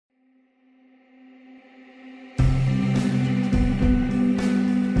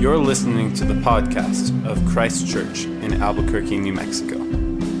You're listening to the podcast of Christ Church in Albuquerque, New Mexico.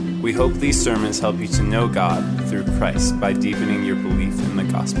 We hope these sermons help you to know God through Christ by deepening your belief in the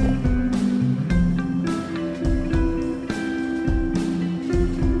gospel.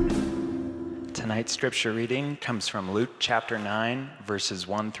 Tonight's scripture reading comes from Luke chapter 9, verses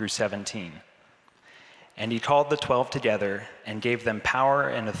 1 through 17. And he called the 12 together and gave them power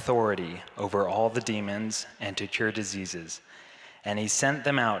and authority over all the demons and to cure diseases. And he sent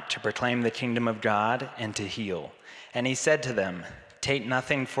them out to proclaim the kingdom of God and to heal. And he said to them, "Take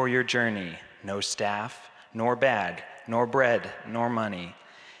nothing for your journey, no staff, nor bag, nor bread, nor money.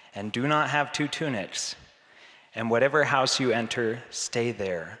 And do not have 2 tunics. And whatever house you enter, stay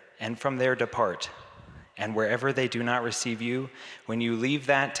there, and from there depart. And wherever they do not receive you, when you leave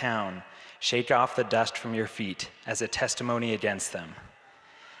that town, shake off the dust from your feet as a testimony against them."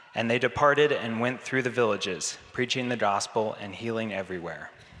 And they departed and went through the villages, preaching the gospel and healing everywhere.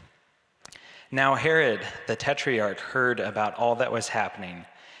 Now Herod the Tetrarch heard about all that was happening,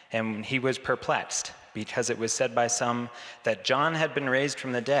 and he was perplexed, because it was said by some that John had been raised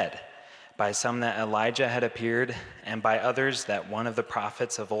from the dead, by some that Elijah had appeared, and by others that one of the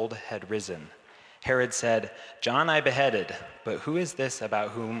prophets of old had risen. Herod said, "John I beheaded, but who is this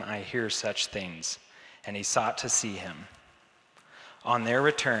about whom I hear such things?" And he sought to see him. On their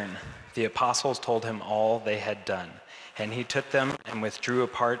return, the apostles told him all they had done, and he took them and withdrew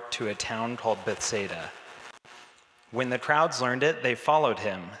apart to a town called Bethsaida. When the crowds learned it, they followed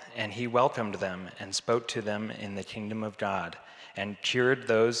him, and he welcomed them and spoke to them in the kingdom of God, and cured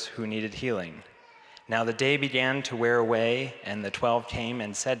those who needed healing. Now the day began to wear away, and the 12 came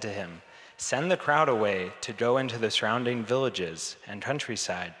and said to him, "Send the crowd away to go into the surrounding villages and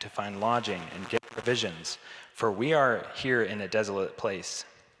countryside to find lodging and get provisions, for we are here in a desolate place."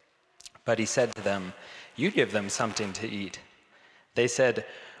 But he said to them, "You give them something to eat." They said,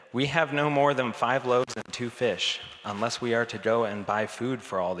 "We have no more than 5 loaves and 2 fish, unless we are to go and buy food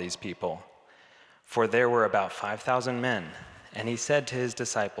for all these people." For there were about 5,000 men. And he said to his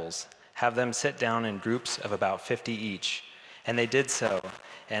disciples, "Have them sit down in groups of about 50 each." And they did so,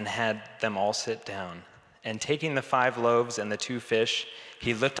 and had them all sit down. And taking the 5 loaves and the 2 fish,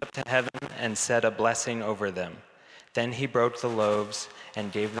 he looked up to heaven and said a blessing over them. Then he broke the loaves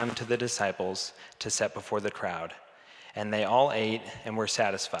and gave them to the disciples to set before the crowd. And they all ate and were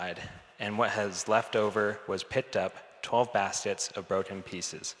satisfied. And what was left over was picked up, 12 baskets of broken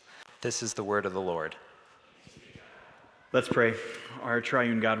pieces. This is the word of the Lord. Let's pray. Our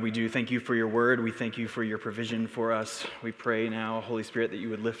triune God, we do thank you for your word. We thank you for your provision for us. We pray now, Holy Spirit, that you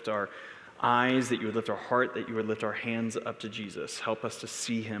would lift our eyes, that you would lift our heart, that you would lift our hands up to Jesus. Help us to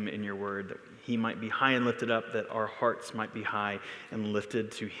see him in your word, that he might be high and lifted up, that our hearts might be high and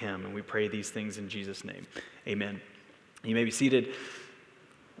lifted to him. And we pray these things in Jesus' name. Amen. You may be seated.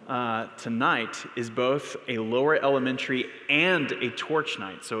 Tonight is both a lower elementary and a torch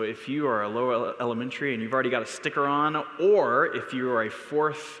night. So if you are a lower elementary and you've already got a sticker on, or if you are a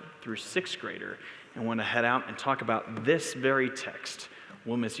 4th through 6th grader and want to head out and talk about this very text,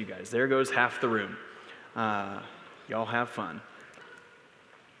 we'll miss you guys. There goes half the room. Y'all have fun.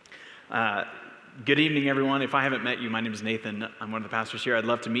 Good evening, everyone. If I haven't met you, my name is Nathan. I'm one of the pastors here. I'd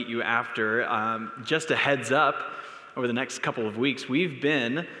love to meet you after. Just a heads up, over the next couple of weeks, we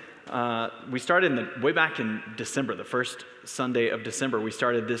started way back in December, the first Sunday of December, we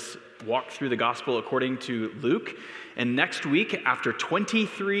started this walk through the gospel according to Luke. And next week, after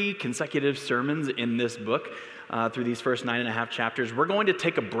 23 consecutive sermons in this book, through these first 9.5 chapters, we're going to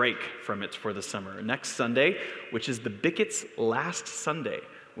take a break from it for the summer. Next Sunday, which is the Bickett's last Sunday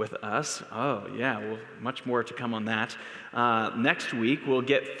with us. Oh, yeah, well, much more to come on that. Next week, we'll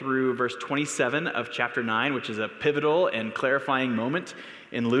get through verse 27 of chapter 9, which is a pivotal and clarifying moment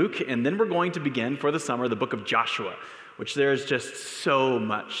in Luke. And then we're going to begin for the summer the book of Joshua, which there's just so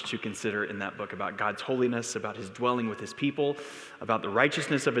much to consider in that book about God's holiness, about his dwelling with his people, about the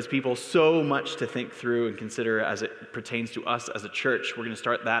righteousness of his people, so much to think through and consider as it pertains to us as a church. We're going to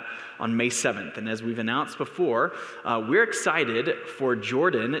start that on May 7th. And as we've announced before, we're excited for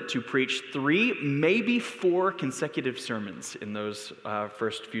Jordan to preach 3, maybe 4 consecutive sermons in those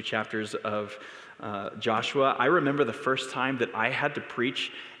first few chapters of Joshua. I remember the first time that I had to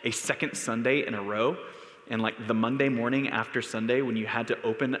preach a second Sunday in a row. And like the Monday morning after Sunday, when you had to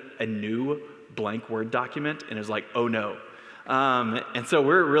open a new blank Word document, and it was like, oh no. And so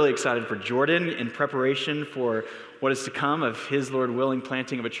we're really excited for Jordan in preparation for what is to come of his, Lord willing,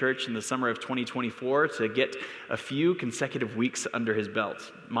 planting of a church in the summer of 2024 to get a few consecutive weeks under his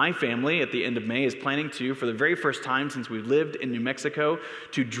belt. My family at the end of May is planning to, for the very first time since we've lived in New Mexico,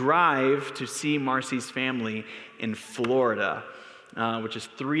 to drive to see Marcy's family in Florida. which is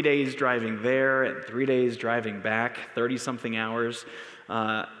 3 days driving there and 3 days driving back, 30-something hours.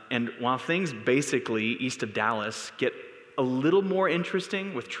 And while things basically east of Dallas get a little more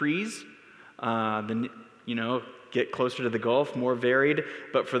interesting with trees, then, get closer to the Gulf, more varied.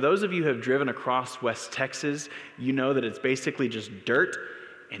 But for those of you who have driven across West Texas, you know that it's basically just dirt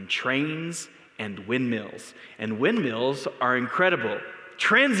and trains and windmills. And windmills are incredible.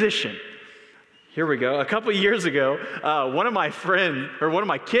 Transition. Here we go. A couple years ago, one of my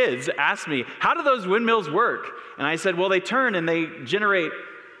kids asked me, how do those windmills work? And I said, well, they turn and they generate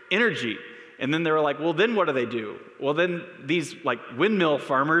energy. And then they were like, well, then what do they do? Well, then these windmill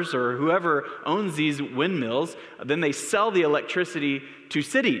farmers or whoever owns these windmills, then they sell the electricity to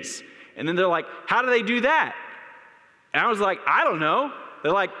cities. And then they're like, how do they do that? And I was like, I don't know.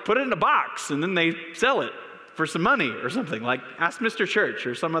 They're like, put it in a box and then they sell it for some money or something. Ask Mr. Church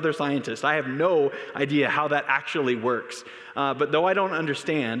or some other scientist. I have no idea how that actually works. But though I don't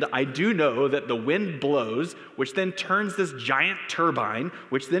understand, I do know that the wind blows, which then turns this giant turbine,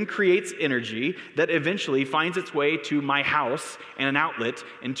 which then creates energy that eventually finds its way to my house and an outlet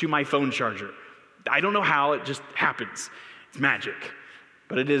and to my phone charger. I don't know how, it just happens. It's magic.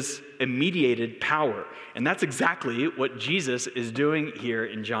 But it is a mediated power. And that's exactly what Jesus is doing here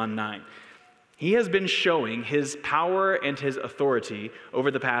in John 9. He has been showing his power and his authority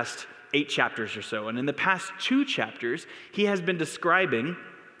over the past 8 chapters or so. And in the past 2 chapters, he has been describing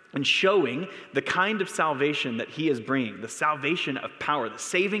and showing the kind of salvation that he is bringing, the salvation of power, the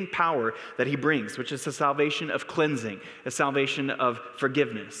saving power that he brings, which is the salvation of cleansing, a salvation of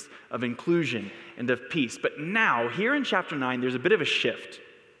forgiveness, of inclusion, and of peace. But now, here in chapter 9, there's a bit of a shift.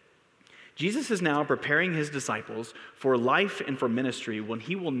 Jesus is now preparing his disciples for life and for ministry when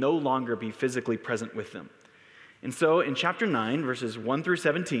he will no longer be physically present with them. And so in chapter 9, verses 1 through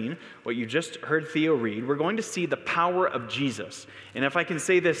 17, what you just heard Theo read, we're going to see the power of Jesus. And if I can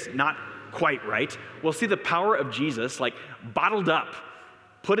say this not quite right, we'll see the power of Jesus bottled up,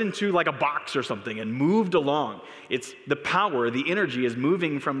 put into a box or something and moved along. It's the power, the energy is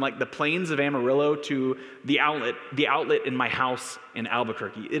moving from the plains of Amarillo to the outlet in my house in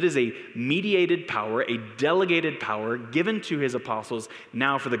Albuquerque. It is a mediated power, a delegated power given to his apostles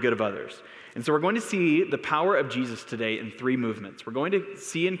now for the good of others. And so we're going to see the power of Jesus today in 3 movements. We're going to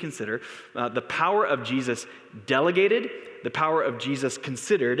see and consider the power of Jesus delegated, the power of Jesus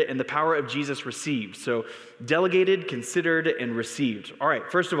considered, and the power of Jesus received. So delegated, considered, and received. All right,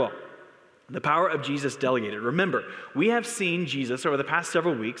 first of all, the power of Jesus delegated. Remember, we have seen Jesus over the past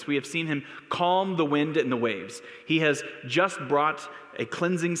several weeks. We have seen him calm the wind and the waves. He has just brought a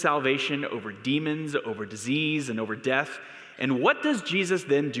cleansing salvation over demons, over disease, and over death. And what does Jesus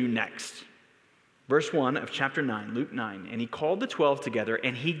then do next? Verse 1 of chapter 9, Luke 9, and he called the 12 together,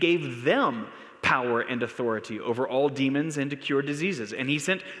 and he gave them power and authority over all demons and to cure diseases. And he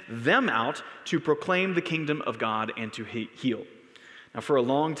sent them out to proclaim the kingdom of God and to heal. Now, for a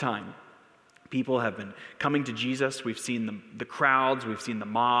long time, people have been coming to Jesus. We've seen the crowds, we've seen the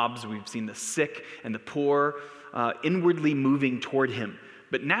mobs, we've seen the sick and the poor inwardly moving toward him.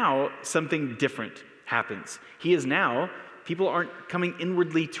 But now, something different happens. People aren't coming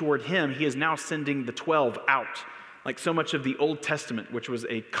inwardly toward him. He is now sending the 12 out. Like so much of the Old Testament, which was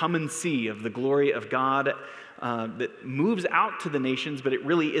a come and see of the glory of God that moves out to the nations, but it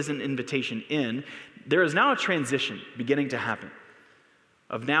really is an invitation in. There is now a transition beginning to happen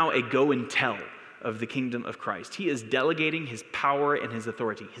of now a go and tell of the kingdom of Christ. He is delegating his power and his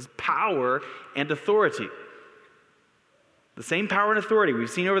authority. His power and authority. The same power and authority we've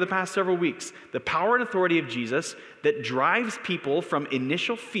seen over the past several weeks. The power and authority of Jesus that drives people from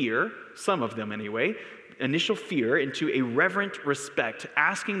initial fear, some of them anyway, initial fear into a reverent respect,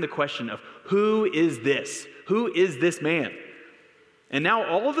 asking the question of, who is this? Who is this man? And now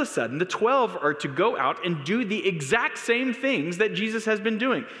all of a sudden, the 12 are to go out and do the exact same things that Jesus has been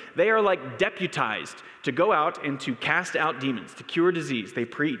doing. They are like deputized to go out and to cast out demons, to cure disease. They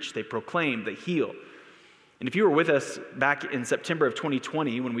preach, they proclaim, they heal. And if you were with us back in September of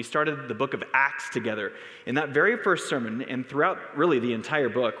 2020, when we started the book of Acts together, in that very first sermon, and throughout really the entire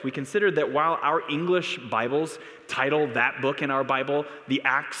book, we considered that while our English Bibles title that book in our Bible, The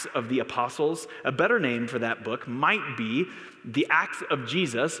Acts of the Apostles, a better name for that book might be The Acts of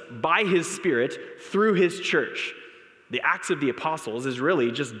Jesus by his Spirit through his church. The Acts of the Apostles is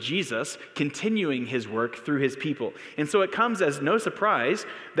really just Jesus continuing his work through his people. And so it comes as no surprise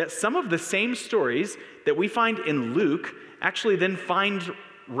that some of the same stories that we find in Luke actually then find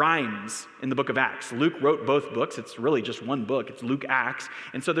rhymes in the book of Acts. Luke wrote both books. It's really just one book. It's Luke Acts.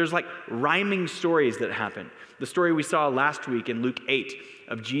 And so there's like rhyming stories that happen. The story we saw last week in Luke 8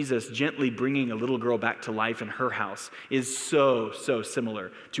 of Jesus gently bringing a little girl back to life in her house is so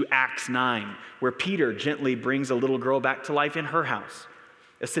similar to Acts 9, where Peter gently brings a little girl back to life in her house.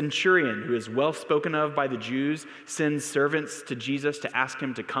 A centurion who is well spoken of by the Jews sends servants to Jesus to ask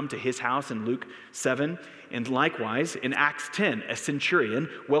him to come to his house in Luke 7. And likewise, in Acts 10, a centurion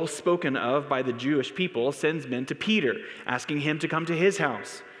well spoken of by the Jewish people sends men to Peter, asking him to come to his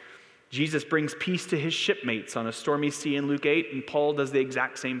house. Jesus brings peace to his shipmates on a stormy sea in Luke 8, and Paul does the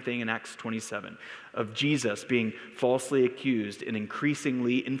exact same thing in Acts 27, of Jesus being falsely accused in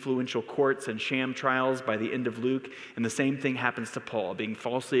increasingly influential courts and sham trials by the end of Luke, and the same thing happens to Paul, being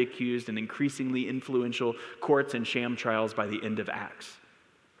falsely accused in increasingly influential courts and sham trials by the end of Acts.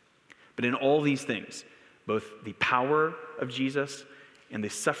 But in all these things, both the power of Jesus and the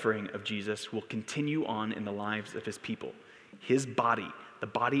suffering of Jesus will continue on in the lives of his people. His body, the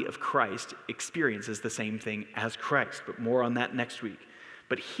body of Christ, experiences the same thing as Christ, but more on that next week.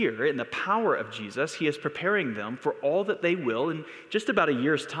 But here, in the power of Jesus, he is preparing them for all that they will, in just about a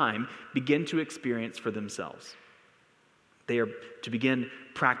year's time, begin to experience for themselves. They are to begin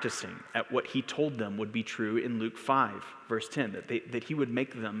practicing at what he told them would be true in Luke 5, verse 10, that he would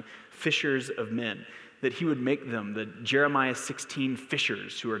make them fishers of men, that he would make them the Jeremiah 16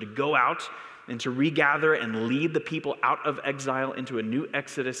 fishers who are to go out and to regather and lead the people out of exile into a new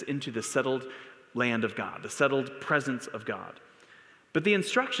exodus into the settled land of God, the settled presence of God. But the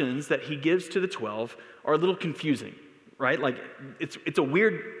instructions that he gives to the 12 are a little confusing, right? Like, it's a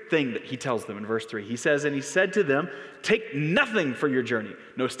weird thing that he tells them in verse 3. He says, and he said to them, take nothing for your journey.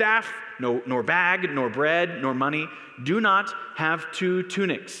 No staff, nor bag, nor bread, nor money. Do not have 2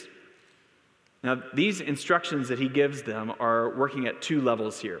 tunics. Now, these instructions that he gives them are working at 2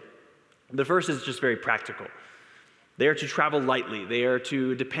 levels here. The first is just very practical. They are to travel lightly. They are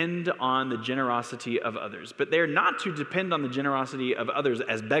to depend on the generosity of others. But they are not to depend on the generosity of others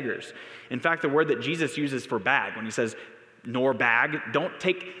as beggars. In fact, the word that Jesus uses for bag, when he says, nor bag, don't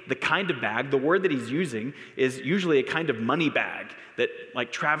take the kind of bag. The word that he's using is usually a kind of money bag that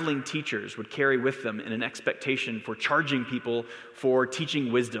like traveling teachers would carry with them in an expectation for charging people for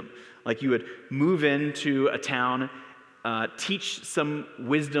teaching wisdom. Like you would move into a town, teach some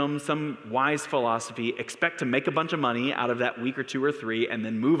wisdom, some wise philosophy, expect to make a bunch of money out of that week or 2 or 3, and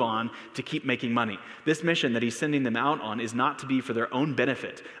then move on to keep making money. This mission that he's sending them out on is not to be for their own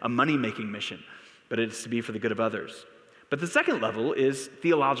benefit, a money-making mission, but it is to be for the good of others. But the second level is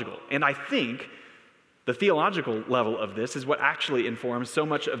theological, and I think the theological level of this is what actually informs so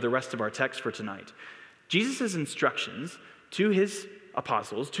much of the rest of our text for tonight. Jesus' instructions to his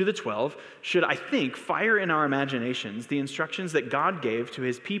apostles, to the 12, should, I think, fire in our imaginations the instructions that God gave to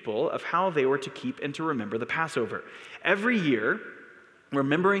his people of how they were to keep and to remember the Passover. Every year,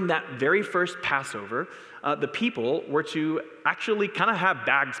 remembering that very first Passover, the people were to actually kind of have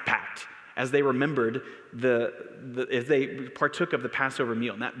bags packed as they remembered as they partook of the Passover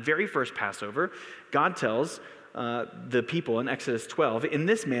meal. And that very first Passover, God tells the people in Exodus 12, in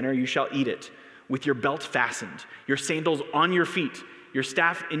this manner you shall eat it, with your belt fastened, your sandals on your feet, your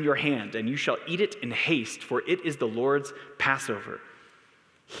staff in your hand, and you shall eat it in haste, for it is the Lord's Passover.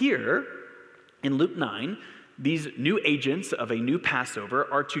 Here, in Luke 9, these new agents of a new Passover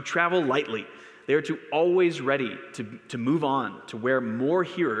are to travel lightly. They are to always ready to move on to where more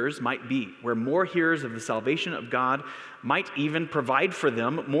hearers might be, where more hearers of the salvation of God might even provide for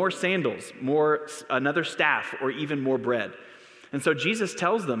them more sandals, another staff, or even more bread. And so Jesus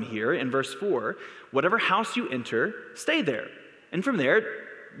tells them here in verse 4, whatever house you enter, stay there. And from there,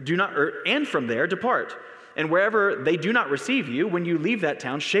 depart. And wherever they do not receive you, when you leave that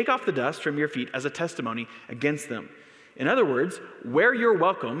town, shake off the dust from your feet as a testimony against them. In other words, where you're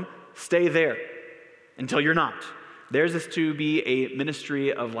welcome, stay there until you're not. Theirs is to be a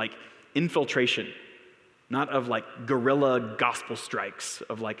ministry of like infiltration, not of like guerrilla gospel strikes,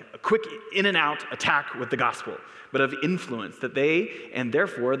 of like a quick in and out attack with the gospel, but of influence, that they, and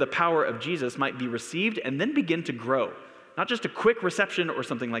therefore the power of Jesus, might be received and then begin to grow. Not just a quick reception or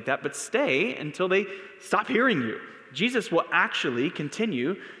something like that, but stay until they stop hearing you. Jesus will actually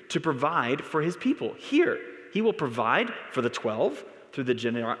continue to provide for his people. Here, he will provide for the 12 through the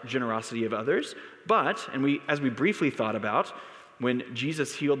generosity of others. But, as we briefly thought about, when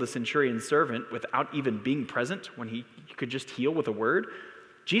Jesus healed the centurion's servant without even being present, when he could just heal with a word,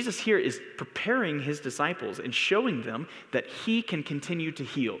 Jesus here is preparing his disciples and showing them that he can continue to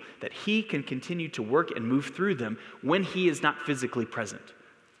heal, that he can continue to work and move through them when he is not physically present.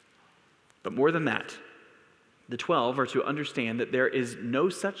 But more than that, The 12 are to understand that there is no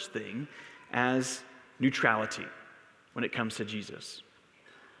such thing as neutrality when it comes to Jesus.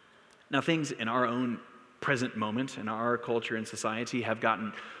 Now, things in our own present moment, in our culture and society, have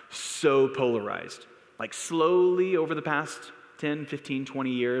gotten so polarized, like slowly over the past 10, 15, 20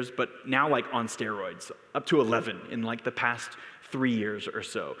 years, but now like on steroids, up to 11 in like the past 3 years or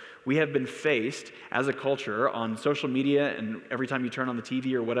so. We have been faced as a culture on social media and every time you turn on the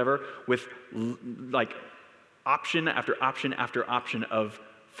TV or whatever with like option after option after option of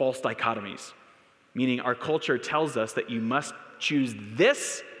false dichotomies. Meaning our culture tells us that you must choose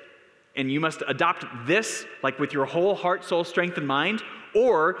this and you must adopt this like with your whole heart, soul, strength, and mind,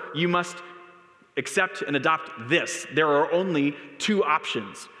 or you must accept and adopt this. There are only two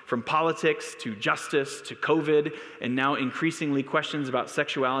options, from politics to justice to COVID, and now increasingly questions about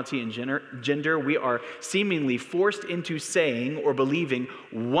sexuality and gender. We are seemingly forced into saying or believing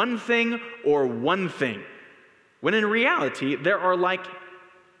one thing or one thing, when in reality, there are like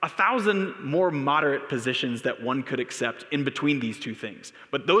 1,000 more moderate positions that one could accept in between these two things.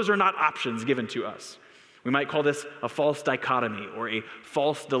 But those are not options given to us. We might call this a false dichotomy or a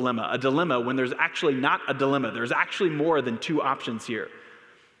false dilemma. A dilemma when there's actually not a dilemma. There's actually more than two options here.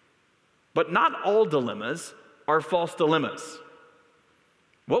 But not all dilemmas are false dilemmas.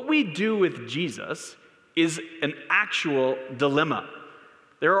 What we do with Jesus is an actual dilemma.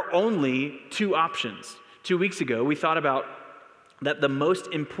 There are only two options. 2 weeks ago, we thought about that the most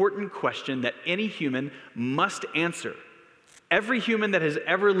important question that any human must answer, every human that has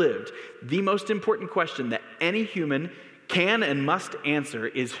ever lived, the most important question that any human can and must answer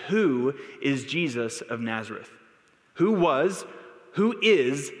is, who is Jesus of Nazareth? Who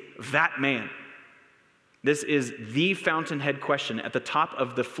is that man? This is the fountainhead question at the top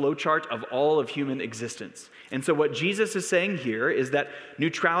of the flowchart of all of human existence. And so what Jesus is saying here is that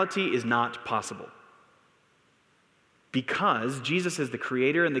neutrality is not possible. Because Jesus is the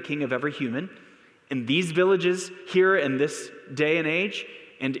creator and the king of every human, in these villages here in this day and age,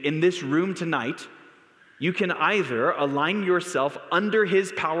 and in this room tonight, you can either align yourself under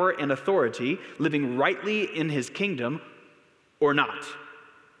his power and authority, living rightly in his kingdom, or not.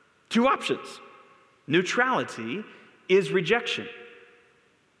 Two options. Neutrality is rejection.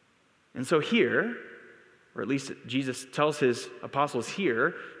 And so here, or at least Jesus tells his apostles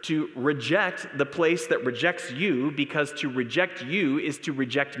here, to reject the place that rejects you, because to reject you is to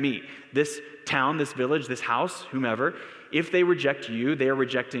reject me. This town, this village, this house, whomever, if they reject you, they are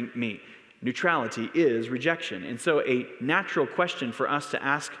rejecting me. Neutrality is rejection. And so a natural question for us to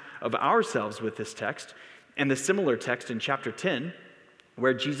ask of ourselves with this text, and the similar text in chapter 10,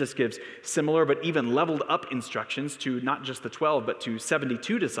 where Jesus gives similar but even leveled up instructions to not just the 12, but to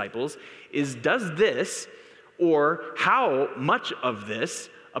 72 disciples, is does this, or how much of this,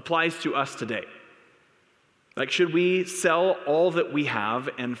 applies to us today? Like, should we sell all that we have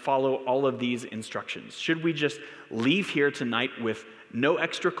and follow all of these instructions? Should we just leave here tonight with no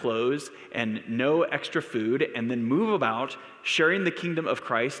extra clothes and no extra food, and then move about sharing the kingdom of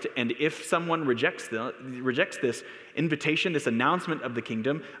Christ? And if someone rejects this invitation, this announcement of the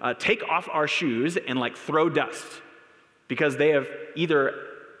kingdom, take off our shoes and like throw dust, because they have either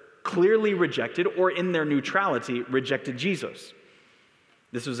clearly rejected or in their neutrality rejected Jesus.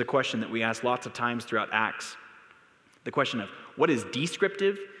 This was a question that we asked lots of times throughout Acts. The question of what is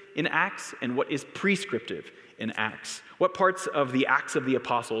descriptive in Acts and what is prescriptive in Acts. What parts of the Acts of the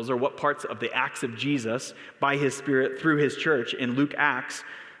Apostles, or what parts of the Acts of Jesus by his Spirit through his church in Luke Acts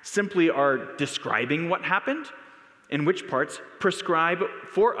simply are describing what happened, and which parts prescribe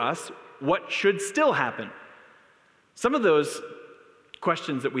for us what should still happen. Some of those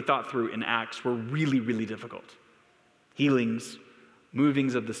questions that we thought through in Acts were really, really difficult. Healings,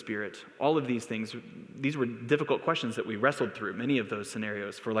 movings of the Spirit, all of these things, these were difficult questions that we wrestled through, many of those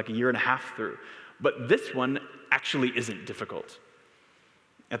scenarios, for like a year and a half through. But this one actually isn't difficult.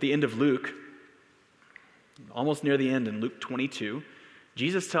 At the end of Luke, almost near the end in Luke 22,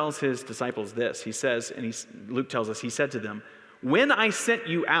 Jesus tells his disciples this. He says, and Luke tells us, he said to them, "When I sent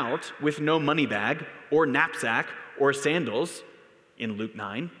you out with no money bag or knapsack or sandals," in Luke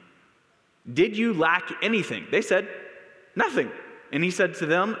 9, "did you lack anything?" They said, "Nothing." And he said to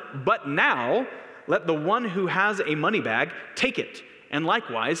them, "But now let the one who has a money bag take it, and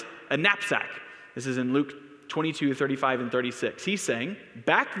likewise a knapsack." This is in Luke 22, 35, and 36. He's saying,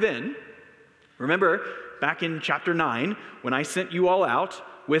 back then, remember back in chapter 9, when I sent you all out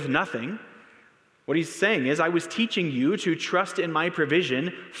with nothing, what he's saying is, I was teaching you to trust in my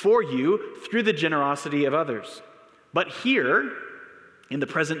provision for you through the generosity of others. But here, in the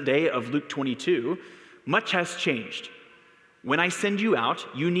present day of Luke 22, much has changed. When I send you out,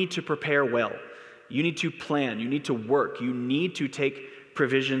 you need to prepare well. You need to plan. You need to work. You need to take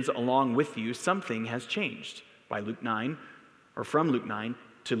provisions along with you. Something has changed by Luke 9, or from Luke 9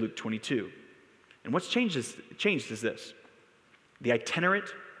 to Luke 22. And what's changed is this. The itinerant,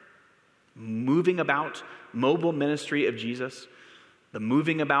 moving about, mobile ministry of Jesus, the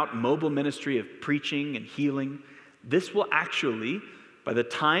moving about, mobile ministry of preaching and healing, this will actually, by the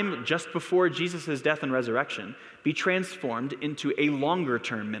time just before Jesus' death and resurrection, be transformed into a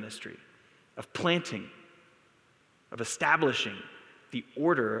longer-term ministry of planting, of establishing the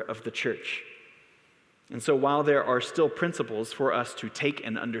order of the church. And so while there are still principles for us to take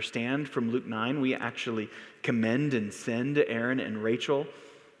and understand from Luke 9, we actually commend and send Aaron and Rachel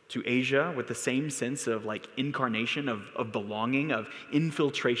to Asia with the same sense of like incarnation, of belonging, of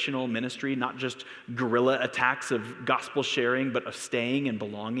infiltrational ministry, not just guerrilla attacks of gospel sharing, but of staying and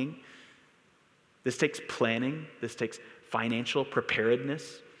belonging. This takes planning. This takes financial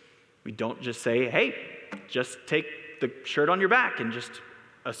preparedness. We don't just say, hey, just take the shirt on your back and just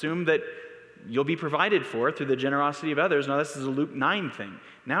assume that you'll be provided for through the generosity of others. No, this is a Luke 9 thing.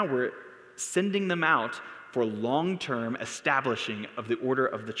 Now we're sending them out for long-term establishing of the order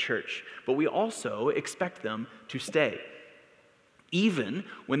of the church. But we also expect them to stay, even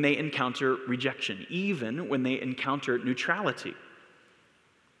when they encounter rejection, even when they encounter neutrality.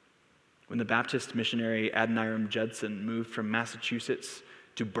 When the Baptist missionary Adoniram Judson moved from Massachusetts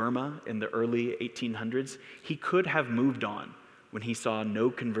to Burma in the early 1800s, he could have moved on when he saw no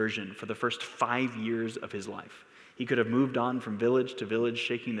conversion for the first 5 years of his life. He could have moved on from village to village,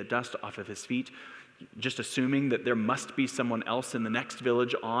 shaking the dust off of his feet, just assuming that there must be someone else in the next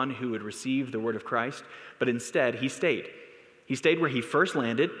village on who would receive the word of Christ. But instead, he stayed. He stayed where he first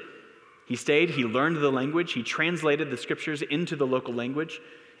landed. He stayed, he learned the language, he translated the scriptures into the local language.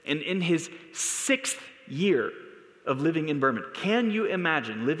 And in his 6th year of living in Burma, can you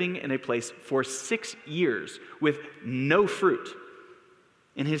imagine living in a place for 6 years with no fruit?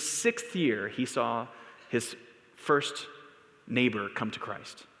 In his 6th year, he saw his first neighbor come to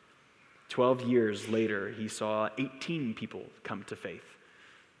Christ. 12 years later, he saw 18 people come to faith.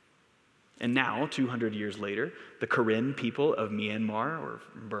 And now, 200 years later, the Karen people of Myanmar or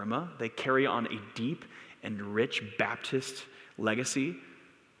Burma, they carry on a deep and rich Baptist legacy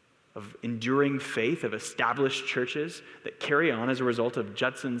of enduring faith, of established churches that carry on as a result of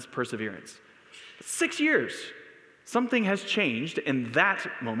Judson's perseverance. 6 years. Something has changed in that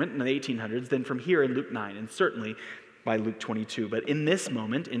moment in the 1800s, then from here in Luke 9, and certainly by Luke 22. But in this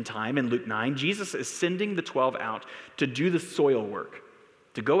moment in time, in Luke 9, Jesus is sending the 12 out to do the soil work,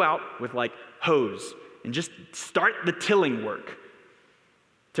 to go out with like hose and just start the tilling work,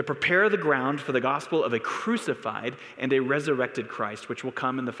 to prepare the ground for the gospel of a crucified and a resurrected Christ, which will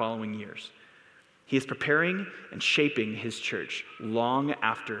come in the following years. He is preparing and shaping his church long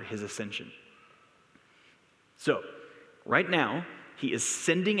after his ascension. So, right now, he is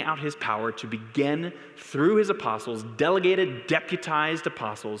sending out his power to begin through his apostles, delegated, deputized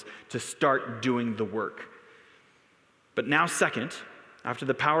apostles, to start doing the work. But now, second, after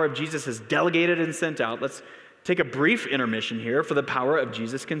the power of Jesus is delegated and sent out, let's take a brief intermission here for the power of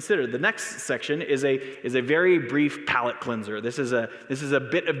Jesus considered. The next section is a very brief palate cleanser. This is a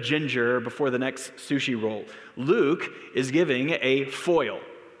bit of ginger before the next sushi roll. Luke is giving a foil,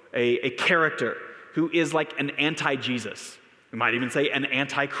 a character who is like an anti-Jesus. We might even say an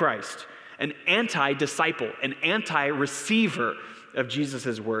anti-Christ, an anti-disciple, an anti-receiver of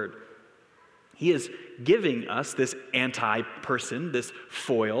Jesus' word. He is giving us this anti-person, this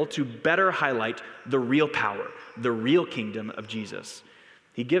foil, to better highlight the real power, the real kingdom of Jesus.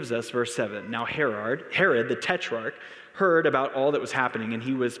 He gives us, verse 7, now Herod, the tetrarch, heard about all that was happening, and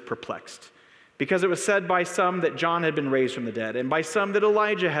he was perplexed, because it was said by some that John had been raised from the dead, and by some that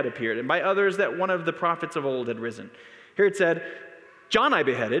Elijah had appeared, and by others that one of the prophets of old had risen. Herod said, John I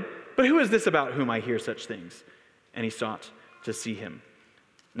beheaded, but who is this about whom I hear such things? And he sought to see him.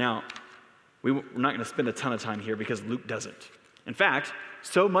 Now, we're not going to spend a ton of time here because Luke doesn't. In fact,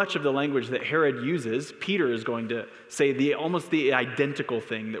 so much of the language that Herod uses, Peter is going to say almost the identical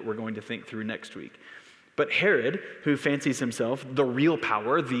thing that we're going to think through next week. But Herod, who fancies himself the real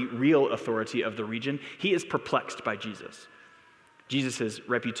power, the real authority of the region, he is perplexed by Jesus. Jesus'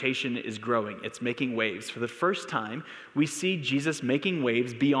 reputation is growing. It's making waves. For the first time, we see Jesus making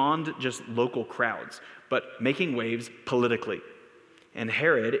waves beyond just local crowds, but making waves politically. And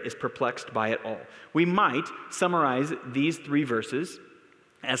Herod is perplexed by it all. We might summarize these 3 verses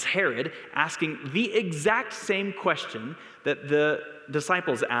as Herod asking the exact same question that the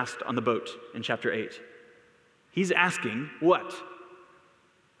disciples asked on the boat in chapter 8. He's asking, what?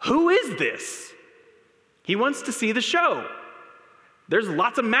 Who is this? He wants to see the show. There's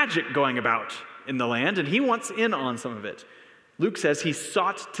lots of magic going about. in the land, and he wants in on some of it. Luke says he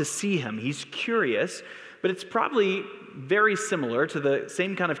sought to see him. He's curious, but it's probably very similar to the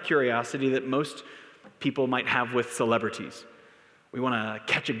same kind of curiosity that most people might have with celebrities. We want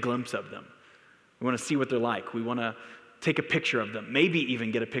to catch a glimpse of them. We want to see what they're like. We want to take a picture of them, maybe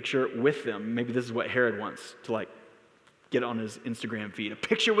even get a picture with them. Maybe this is what Herod wants, to get on his Instagram feed, a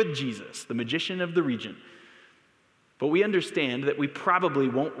picture with Jesus, the magician of the region. But we understand that we probably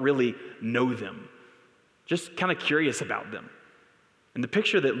won't really know them, just kind of curious about them. And the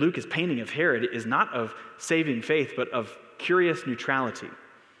picture that Luke is painting of Herod is not of saving faith, but of curious neutrality.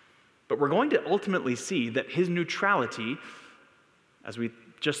 But we're going to ultimately see that his neutrality, as we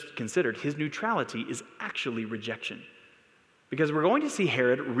just considered, his neutrality is actually rejection. Because we're going to see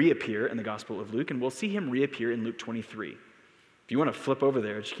Herod reappear in the Gospel of Luke, and we'll see him reappear in Luke 23. If you want to flip over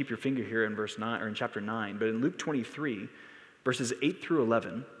there, just keep your finger here in verse 9 or in chapter 9. But in Luke 23, verses 8 through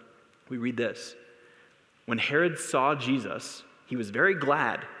 11, we read this. When Herod saw Jesus, he was very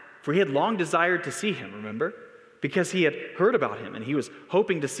glad, for he had long desired to see him, remember? Because he had heard about him, and he was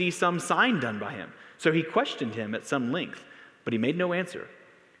hoping to see some sign done by him. So he questioned him at some length, but he made no answer.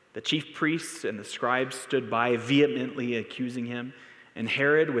 The chief priests and the scribes stood by, vehemently accusing him, and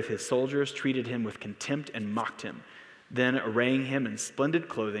Herod with his soldiers treated him with contempt and mocked him. Then, arraying him in splendid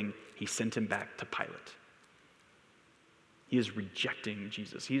clothing, he sent him back to Pilate. He is rejecting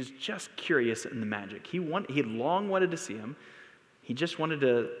Jesus. He is just curious in the magic. He had long wanted to see him. He just wanted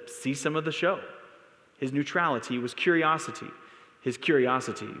to see some of the show. His neutrality was curiosity. His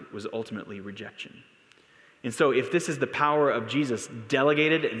curiosity was ultimately rejection. And so if this is the power of Jesus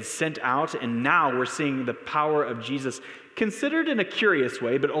delegated and sent out, and now we're seeing the power of Jesus considered in a curious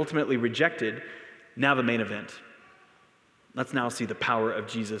way, but ultimately rejected, now the main event. Let's now see the power of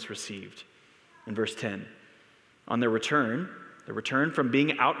Jesus received. In verse 10, on their return from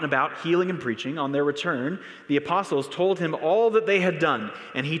being out and about healing and preaching, on their return, the apostles told him all that they had done,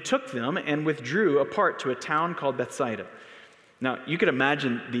 and he took them and withdrew apart to a town called Bethsaida. Now, you could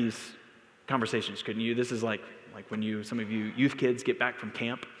imagine these conversations, couldn't you? This is like when some of you youth kids get back from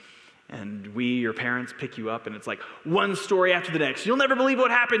camp, and your parents pick you up, and it's like one story after the next. You'll never believe what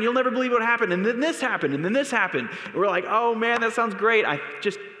happened. You'll never believe what happened. And then this happened. And then this happened. And we're like, oh man, that sounds great. I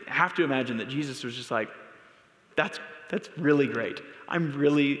just have to imagine that Jesus was just like, that's really great. I'm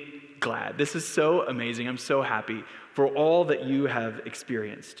really glad. This is so amazing. I'm so happy for all that you have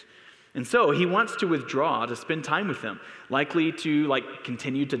experienced. And so he wants to withdraw to spend time with them, likely to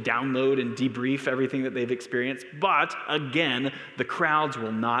continue to download and debrief everything that they've experienced. But again, the crowds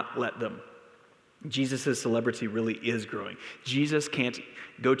will not let them. Jesus' celebrity really is growing. Jesus can't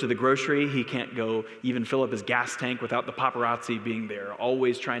go to the grocery. He can't go even fill up his gas tank without the paparazzi being there,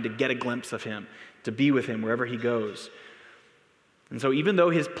 always trying to get a glimpse of him, to be with him wherever he goes. And so even though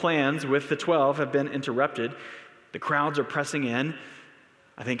his plans with the 12 have been interrupted, the crowds are pressing in.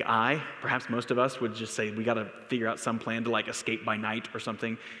 I think perhaps most of us would just say, we got to figure out some plan to escape by night or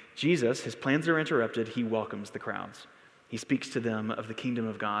something. Jesus, his plans are interrupted. He welcomes the crowds. He speaks to them of the kingdom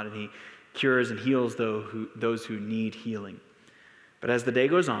of God, and he cures and heals those who need healing. But as the day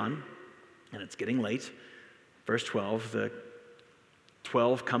goes on, and it's getting late, verse 12, the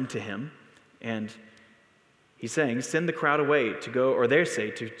 12 come to him, and he's saying, send the crowd away to go, or they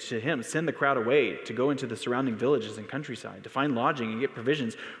say to him, send the crowd away to go into the surrounding villages and countryside to find lodging and get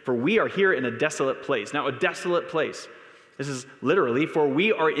provisions, for we are here in a desolate place. Now, a desolate place. This is literally, for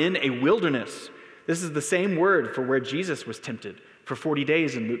we are in a wilderness. This is the same word for where Jesus was tempted for 40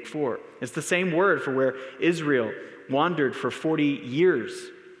 days in Luke 4. It's the same word for where Israel wandered for 40 years.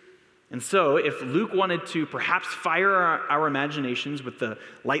 And so, if Luke wanted to perhaps fire our imaginations with the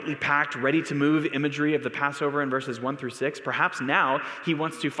lightly packed, ready-to-move imagery of the Passover in verses 1 through 6, perhaps now he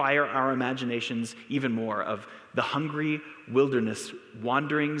wants to fire our imaginations even more of the hungry wilderness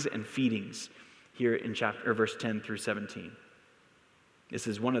wanderings and feedings here in verse 10 through 17. This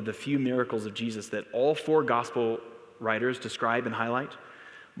is one of the few miracles of Jesus that all four gospel writers describe and highlight.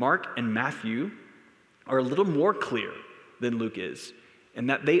 Mark and Matthew are a little more clear than Luke is, and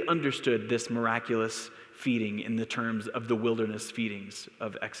that they understood this miraculous feeding in the terms of the wilderness feedings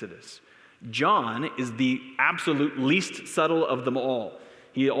of Exodus. John is the absolute least subtle of them all.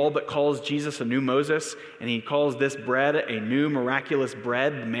 He all but calls Jesus a new Moses, and he calls this bread a new miraculous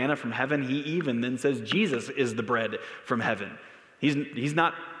bread, the manna from heaven. He even then says Jesus is the bread from heaven. He's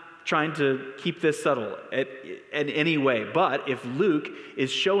not trying to keep this subtle in any way. But if Luke is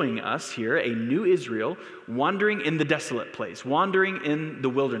showing us here a new Israel wandering in the desolate place, wandering in the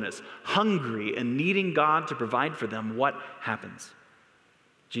wilderness, hungry and needing God to provide for them, what happens?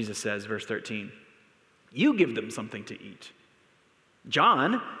 Jesus says, verse 13, you give them something to eat.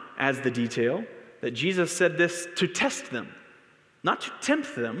 John, adds the detail that Jesus said this to test them, not to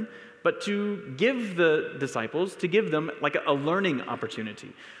tempt them, but to give the disciples, to give them like a learning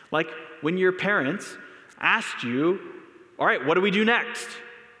opportunity. Like when your parents asked you, all right, what do we do next?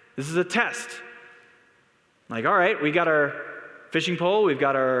 This is a test. Like, all right, we got our fishing pole, we've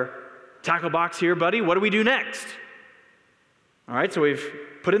got our tackle box here, buddy. What do we do next? All right, so we've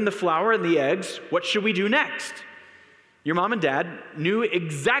put in the flour and the eggs. What should we do next? Your mom and dad knew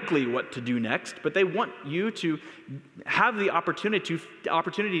exactly what to do next, but they want you to have the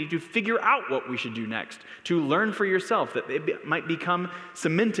opportunity to figure out what we should do next, to learn for yourself, that it might become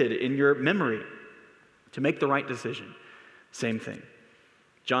cemented in your memory, to make the right decision. Same thing.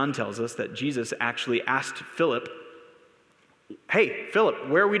 John tells us that Jesus actually asked Philip, hey, Philip,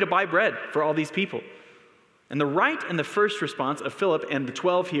 where are we to buy bread for all these people? And the right and the first response of Philip and the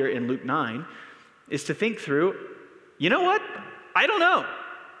 12 here in Luke 9 is to think through, you know what? I don't know.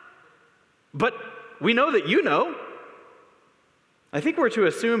 But we know that you know. I think we're to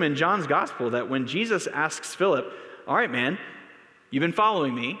assume in John's gospel that when Jesus asks Philip, all right, man, you've been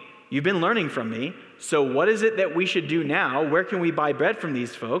following me, you've been learning from me, so what is it that we should do now? Where can we buy bread from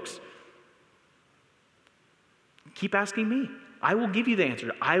these folks? Keep asking me. I will give you the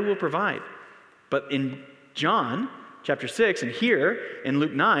answer. I will provide. But in John chapter 6 and here in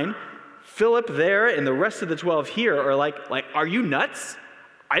Luke 9, Philip there and the rest of the 12 here are like, are you nuts?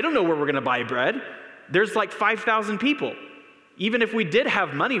 I don't know where we're going to buy bread. There's like 5,000 people. Even if we did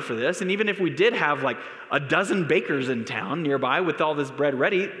have money for this, and even if we did have like a dozen bakers in town nearby with all this bread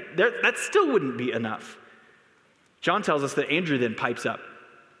ready, that still wouldn't be enough. John tells us that Andrew then pipes up,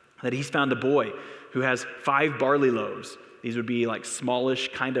 that he's found a boy who has 5 barley loaves. These would be like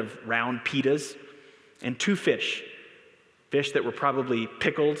smallish kind of round pitas, and 2 fish that were probably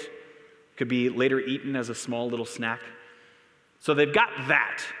pickled, could be later eaten as a small little snack. So they've got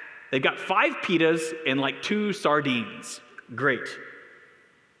that. They've got 5 pitas and like 2 sardines. Great.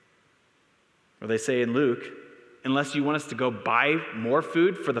 Or they say in Luke, unless you want us to go buy more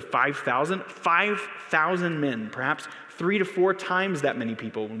food for the 5,000 men, perhaps 3 to 4 times that many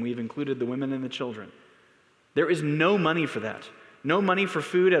people when we've included the women and the children. There is no money for that. No money for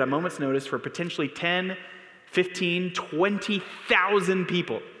food at a moment's notice for potentially 10, 15, 20,000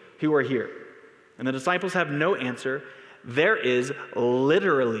 people who are here. And the disciples have no answer. There is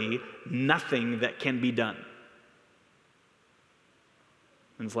literally nothing that can be done.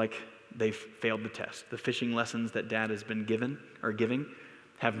 And it's like they've failed the test. The fishing lessons that Dad has been giving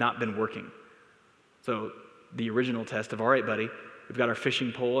have not been working. So the original test of, all right, buddy, we've got our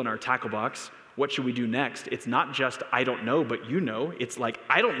fishing pole and our tackle box. What should we do next? It's not just, I don't know, but you know. It's like,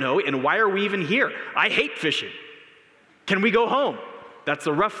 I don't know, and why are we even here? I hate fishing. Can we go home? That's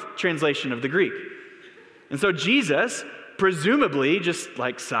a rough translation of the Greek. And so Jesus presumably just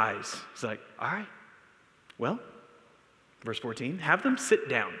like sighs. He's like, all right, well, verse 14, have them sit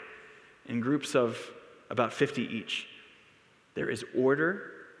down in groups of about 50 each. There is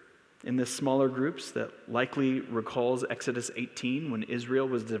order in the smaller groups that likely recalls Exodus 18 when Israel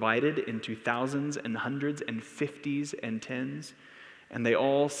was divided into thousands and hundreds and fifties and tens, and they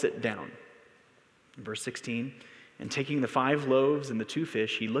all sit down. In verse 16, and taking the 5 loaves and the 2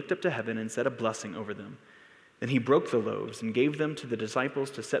 fish, he looked up to heaven and said a blessing over them. Then he broke the loaves and gave them to the disciples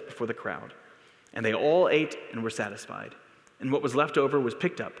to set before the crowd. And they all ate and were satisfied. And what was left over was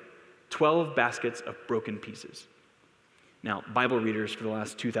picked up, 12 baskets of broken pieces. Now, Bible readers for the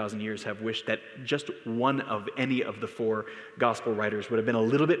last 2,000 years have wished that just one of any of the 4 gospel writers would have been a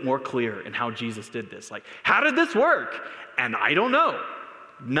little bit more clear in how Jesus did this. Like, how did this work? And I don't know.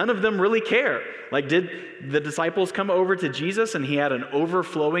 None of them really care. Like, did the disciples come over to Jesus and he had an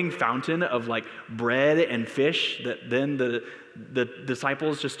overflowing fountain of like bread and fish that then the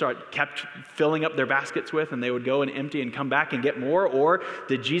disciples just kept filling up their baskets with, and they would go and empty and come back and get more? Or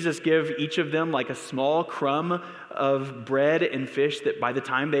did Jesus give each of them like a small crumb of bread and fish that by the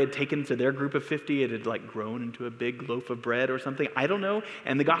time they had taken to their group of 50, it had like grown into a big loaf of bread or something? I don't know.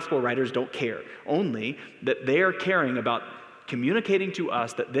 And the gospel writers don't care. Only that they are caring about communicating to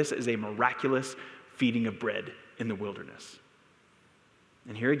us that this is a miraculous feeding of bread in the wilderness.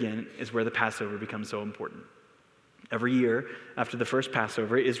 And here again is where the Passover becomes so important. Every year after the first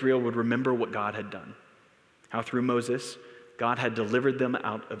Passover, Israel would remember what God had done. How through Moses, God had delivered them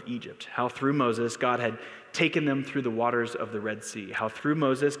out of Egypt. How through Moses, God had taken them through the waters of the Red Sea. How through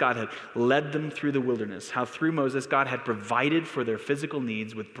Moses, God had led them through the wilderness. How through Moses, God had provided for their physical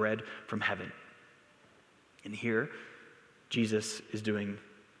needs with bread from heaven. And here, Jesus is doing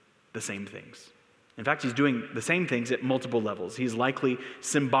the same things. In fact, he's doing the same things at multiple levels. He's likely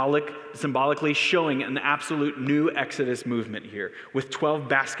symbolically showing an absolute new Exodus movement here, with 12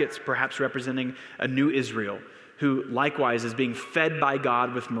 baskets perhaps representing a new Israel, who likewise is being fed by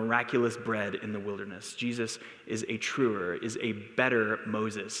God with miraculous bread in the wilderness. Jesus is a better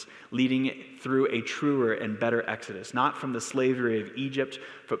Moses, leading through a truer and better Exodus, not from the slavery of Egypt,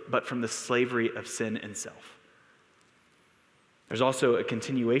 but from the slavery of sin and self. There's also a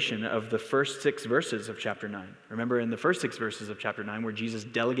continuation of the first 6 verses of chapter 9. Remember in the first 6 verses of chapter 9 where Jesus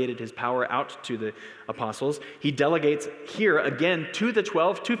delegated his power out to the apostles, he delegates here again to the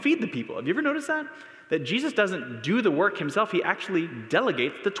 12 to feed the people. Have you ever noticed that? That Jesus doesn't do the work himself, he actually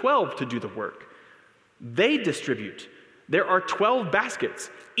delegates the 12 to do the work. They distribute. There are 12 baskets.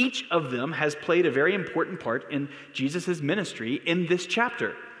 Each of them has played a very important part in Jesus' ministry in this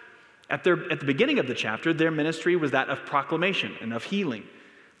chapter. At the beginning of the chapter, their ministry was that of proclamation and of healing.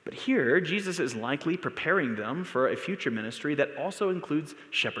 But here, Jesus is likely preparing them for a future ministry that also includes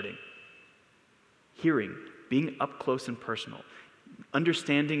shepherding, hearing, being up close and personal,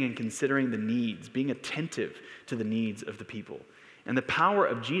 understanding and considering the needs, being attentive to the needs of the people. And the power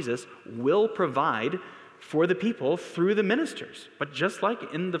of Jesus will provide for the people through the ministers. But just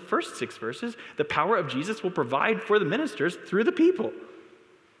like in the first 6 verses, the power of Jesus will provide for the ministers through the people.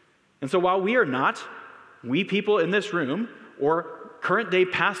 And so while we people in this room, or current day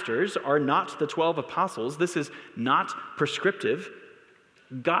pastors are not the 12 apostles, this is not prescriptive,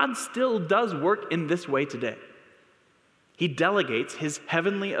 God still does work in this way today. He delegates his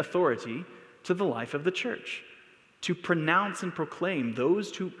heavenly authority to the life of the church, to pronounce and proclaim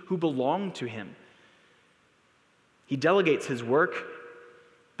those who belong to him. He delegates his work,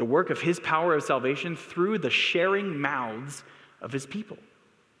 the work of his power of salvation, through the sharing mouths of his people.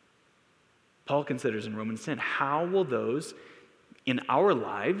 Paul considers in Romans 10, how will those in our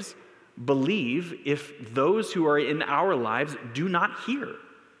lives believe if those who are in our lives do not hear?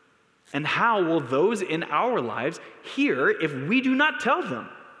 And how will those in our lives hear if we do not tell them?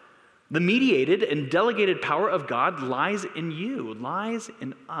 The mediated and delegated power of God lies in you, lies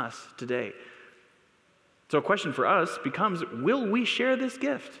in us today. So a question for us becomes, will we share this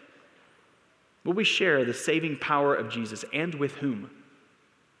gift? Will we share the saving power of Jesus, and with whom?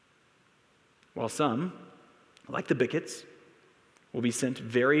 While some, like the Bicketts, will be sent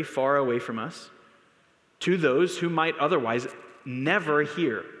very far away from us to those who might otherwise never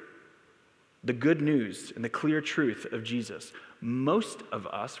hear the good news and the clear truth of Jesus, most of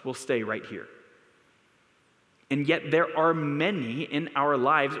us will stay right here. And yet there are many in our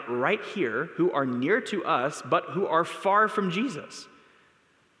lives right here who are near to us, but who are far from Jesus.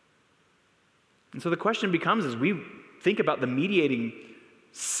 And so the question becomes, as we think about the mediating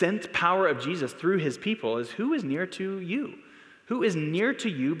sent power of Jesus through his people, is who is near to you? Who is near to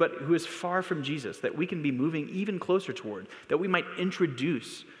you, but who is far from Jesus, that we can be moving even closer toward, that we might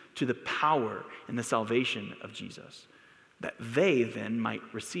introduce to the power and the salvation of Jesus, that they then might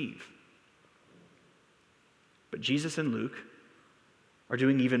receive. But Jesus and Luke are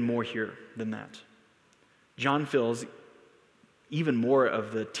doing even more here than that. John fills even more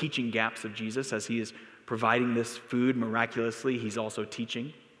of the teaching gaps of Jesus as he is providing this food miraculously. He's also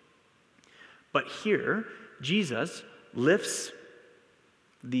teaching. But here, Jesus lifts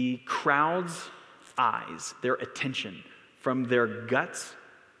the crowd's eyes, their attention, from their guts,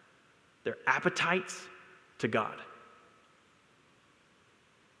 their appetites, to God.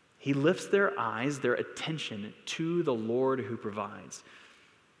 He lifts their eyes, their attention to the Lord who provides.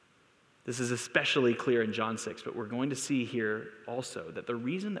 This is especially clear in John 6, but we're going to see here also that the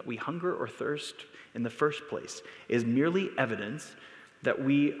reason that we hunger or thirst in the first place is merely evidence that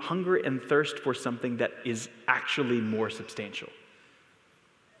we hunger and thirst for something that is actually more substantial.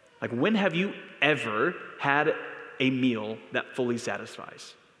 Like, when have you ever had a meal that fully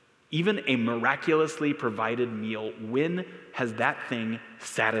satisfies? Even a miraculously provided meal, when has that thing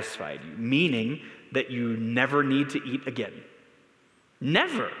satisfied you? Meaning that you never need to eat again.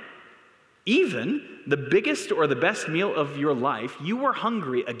 Never. Even the biggest or the best meal of your life, you were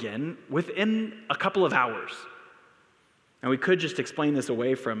hungry again within a couple of hours. And we could just explain this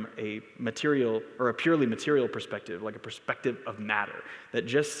away from a material or a purely material perspective, like a perspective of matter, that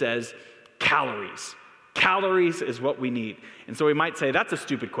just says calories. Calories is what we need. And so we might say, that's a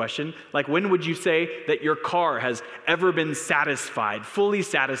stupid question. Like, when would you say that your car has ever been satisfied, fully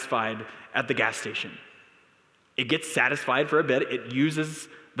satisfied at the gas station? It gets satisfied for a bit, it uses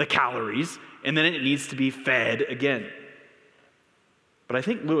the calories, and then it needs to be fed again. But I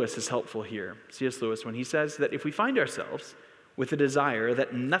think Lewis is helpful here, C.S. Lewis, when he says that if we find ourselves with a desire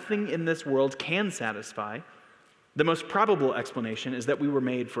that nothing in this world can satisfy, the most probable explanation is that we were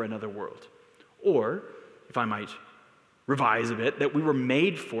made for another world, Or, if I might revise a bit, that we were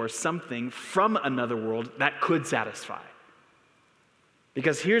made for something from another world that could satisfy.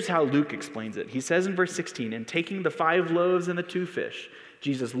 Because here's how Luke explains it. He says in verse 16, "And taking the 5 loaves and the 2 fish,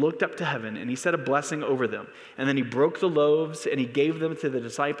 Jesus looked up to heaven and he said a blessing over them. And then he broke the loaves and he gave them to the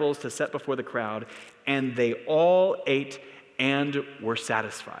disciples to set before the crowd. And they all ate and were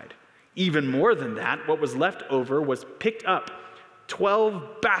satisfied. Even more than that, what was left over was picked up,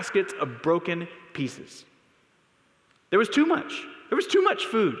 12 baskets of broken pieces." There was too much. There was too much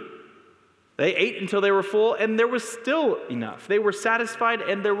food. They ate until they were full, and there was still enough. They were satisfied,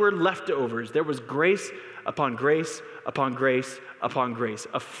 and there were leftovers. There was grace upon grace upon grace upon grace,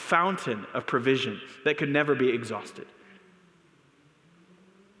 a fountain of provision that could never be exhausted.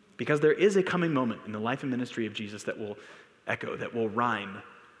 Because there is a coming moment in the life and ministry of Jesus that will echo, that will rhyme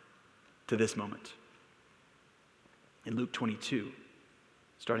to this moment. In Luke 22,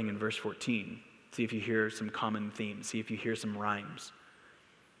 starting in verse 14, see if you hear some common themes, see if you hear some rhymes.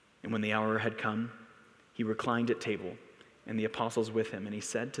 "And when the hour had come, he reclined at table, and the apostles with him, and he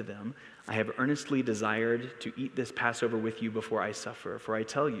said to them, 'I have earnestly desired to eat this Passover with you before I suffer, for I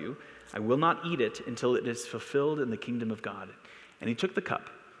tell you, I will not eat it until it is fulfilled in the kingdom of God.' And he took the cup,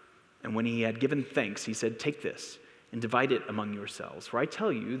 and when he had given thanks, he said, 'Take this, and divide it among yourselves, for I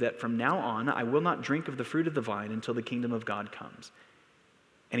tell you that from now on I will not drink of the fruit of the vine until the kingdom of God comes.'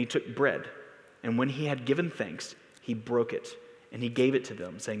 And he took bread, and when he had given thanks, he broke it, and he gave it to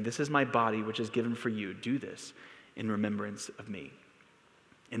them, saying, 'This is my body, which is given for you. Do this in remembrance of me.'"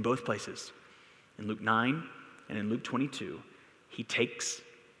 In both places, in Luke 9 and in Luke 22, he takes,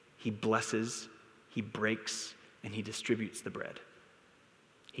 he blesses, he breaks, and he distributes the bread.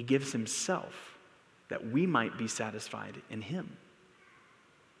 He gives himself that we might be satisfied in him.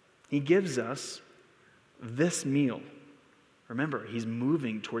 He gives us this meal. Remember, he's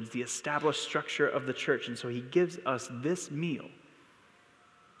moving towards the established structure of the church, and so he gives us this meal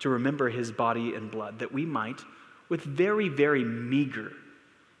to remember his body and blood, that we might, with very, very meager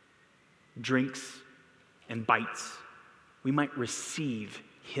drinks and bites, we might receive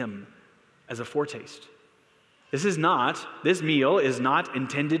him as a foretaste. This meal is not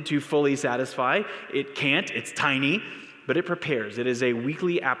intended to fully satisfy. It can't, it's tiny, but it prepares. It is a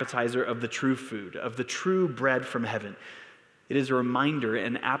weekly appetizer of the true food, of the true bread from heaven. It is a reminder,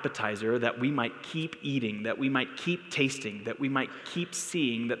 an appetizer that we might keep eating, that we might keep tasting, that we might keep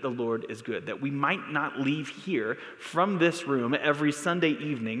seeing that the Lord is good, that we might not leave here from this room every Sunday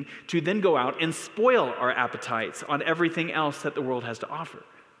evening to then go out and spoil our appetites on everything else that the world has to offer.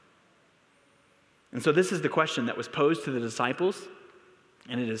 And so this is the question that was posed to the disciples,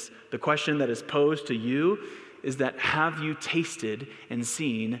 and it is the question that is posed to you, is that have you tasted and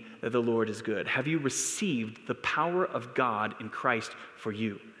seen that the Lord is good? Have you received the power of God in Christ for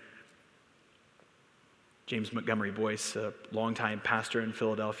you? James Montgomery Boyce, a longtime pastor in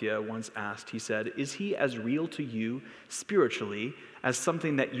Philadelphia, once asked, he said, "Is he as real to you spiritually as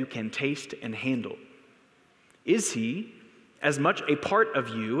something that you can taste and handle? Is he as much a part of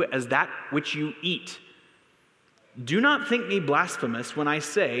you as that which you eat? Do not think me blasphemous when I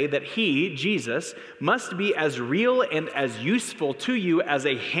say that he, Jesus, must be as real and as useful to you as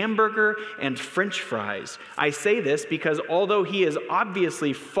a hamburger and French fries. I say this because although he is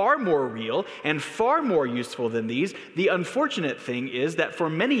obviously far more real and far more useful than these, the unfortunate thing is that for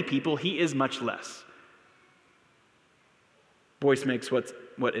many people he is much less." Boyce makes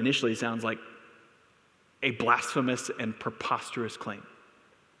what initially sounds like a blasphemous and preposterous claim.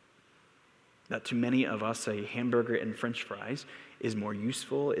 That to many of us, a hamburger and French fries is more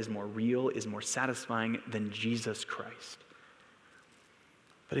useful, is more real, is more satisfying than Jesus Christ.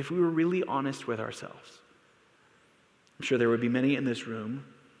 But if we were really honest with ourselves, I'm sure there would be many in this room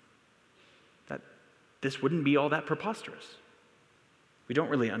that this wouldn't be all that preposterous. We don't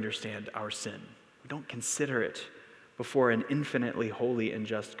really understand our sin. We don't consider it before an infinitely holy and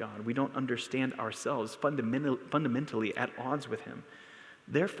just God. We don't understand ourselves fundamentally at odds with him.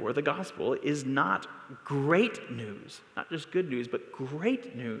 Therefore, the gospel is not great news, not just good news, but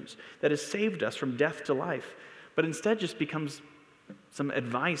great news that has saved us from death to life, but instead just becomes some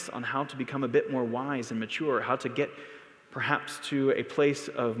advice on how to become a bit more wise and mature, how to get perhaps to a place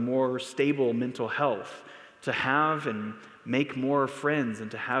of more stable mental health, to have and make more friends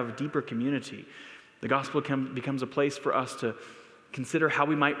and to have deeper community. The gospel becomes a place for us to consider how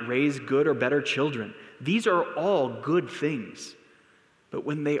we might raise good or better children. These are all good things. But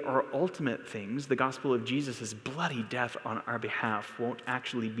when they are ultimate things, the gospel of Jesus' bloody death on our behalf won't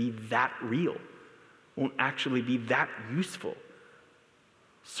actually be that real, won't actually be that useful,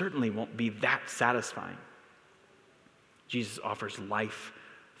 certainly won't be that satisfying. Jesus offers life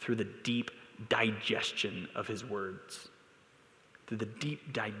through the deep digestion of his words, through the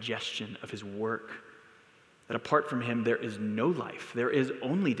deep digestion of his work, that apart from him there is no life, there is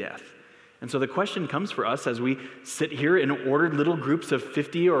only death. And so the question comes for us as we sit here in ordered little groups of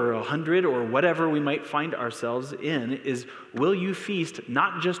 50 or 100 or whatever we might find ourselves in is, will you feast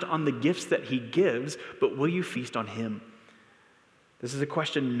not just on the gifts that he gives, but will you feast on him? This is a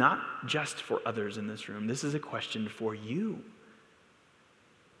question not just for others in this room. This is a question for you.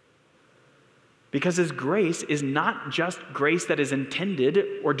 Because his grace is not just grace that is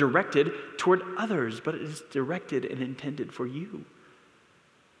intended or directed toward others, but it is directed and intended for you.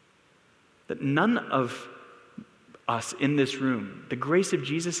 That none of us in this room, the grace of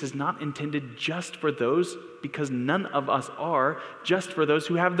Jesus is not intended just for those, because none of us are just for those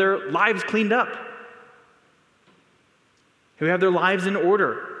who have their lives cleaned up, who have their lives in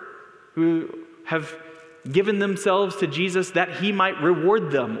order, who have given themselves to Jesus that he might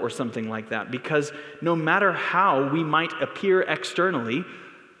reward them or something like that. Because no matter how we might appear externally,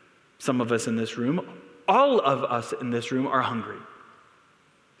 some of us in this room, all of us in this room are hungry.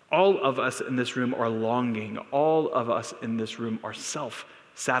 All of us in this room are longing. All of us in this room are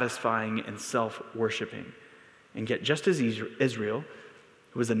self-satisfying and self-worshiping. And yet, just as Israel,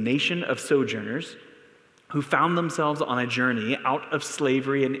 who was a nation of sojourners, who found themselves on a journey out of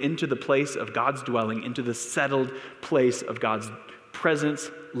slavery and into the place of God's dwelling, into the settled place of God's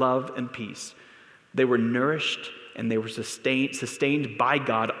presence, love, and peace, they were nourished and they were sustained by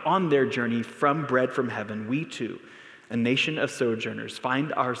God on their journey from bread from heaven. We too, a nation of sojourners,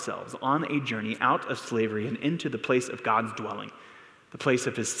 find ourselves on a journey out of slavery and into the place of God's dwelling, the place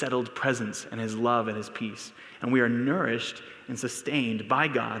of his settled presence and his love and his peace. And we are nourished and sustained by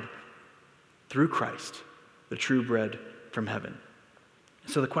God through Christ, the true bread from heaven.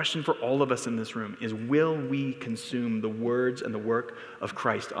 So the question for all of us in this room is, will we consume the words and the work of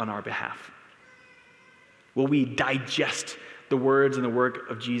Christ on our behalf? Will we digest the words and the work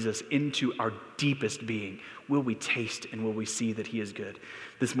of Jesus into our deepest being? Will we taste and will we see that he is good?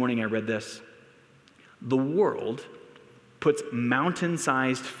 This morning I read this. The world puts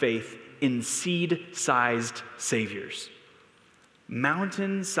mountain-sized faith in seed-sized saviors.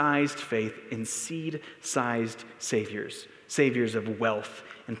 Mountain-sized faith in seed-sized saviors. Saviors of wealth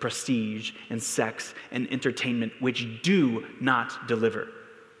and prestige and sex and entertainment, which do not deliver.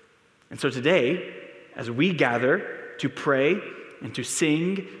 And so today, as we gather to pray and to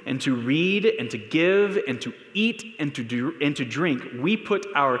sing and to read and to give and to eat and to drink, we put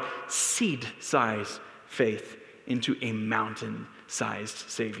our seed-sized faith into a mountain-sized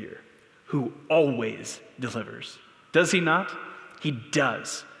Savior who always delivers. Does he not? He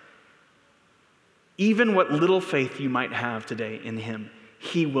does. Even what little faith you might have today in him,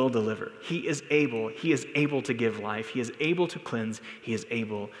 he will deliver. He is able to give life. He is able to cleanse. He is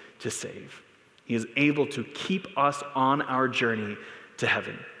able to save. He is able to keep us on our journey to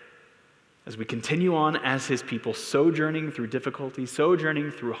heaven. As we continue on as his people, sojourning through difficulty,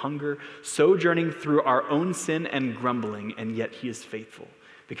 sojourning through hunger, sojourning through our own sin and grumbling, and yet he is faithful,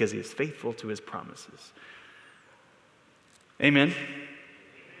 because he is faithful to his promises. Amen.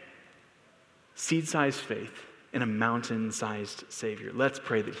 Seed-sized faith in a mountain-sized Savior. Let's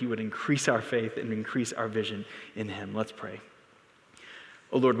pray that he would increase our faith and increase our vision in him. Let's pray.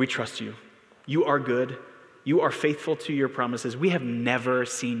 Oh Lord, we trust you. You are good. You are faithful to your promises. We have never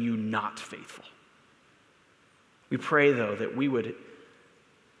seen you not faithful. We pray, though, that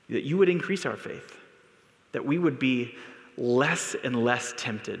you would increase our faith, that we would be less and less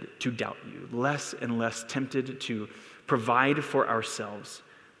tempted to doubt you, less and less tempted to provide for ourselves,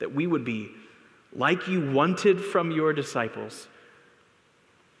 that we would be like you wanted from your disciples,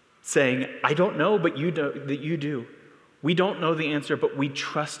 saying, I don't know, but you know that you do. We don't know the answer, but we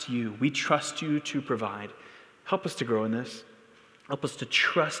trust you. We trust you to provide. Help us to grow in this. Help us to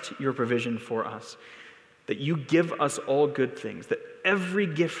trust your provision for us, that you give us all good things, that every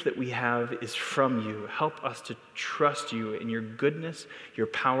gift that we have is from you. Help us to trust you in your goodness, your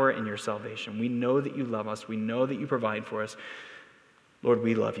power, and your salvation. We know that you love us. We know that you provide for us. Lord,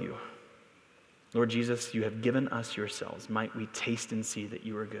 we love you. Lord Jesus, you have given us yourselves. Might we taste and see that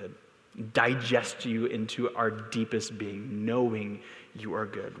you are good. Digest you into our deepest being, knowing you are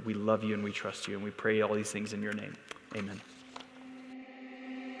good. We love you and we trust you, and we pray all these things in your name. Amen.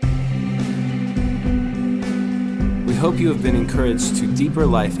 We hope you have been encouraged to deeper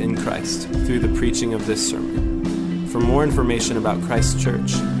life in Christ through the preaching of this sermon. For more information about Christ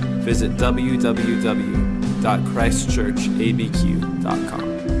Church, visit www.christchurchabq.com.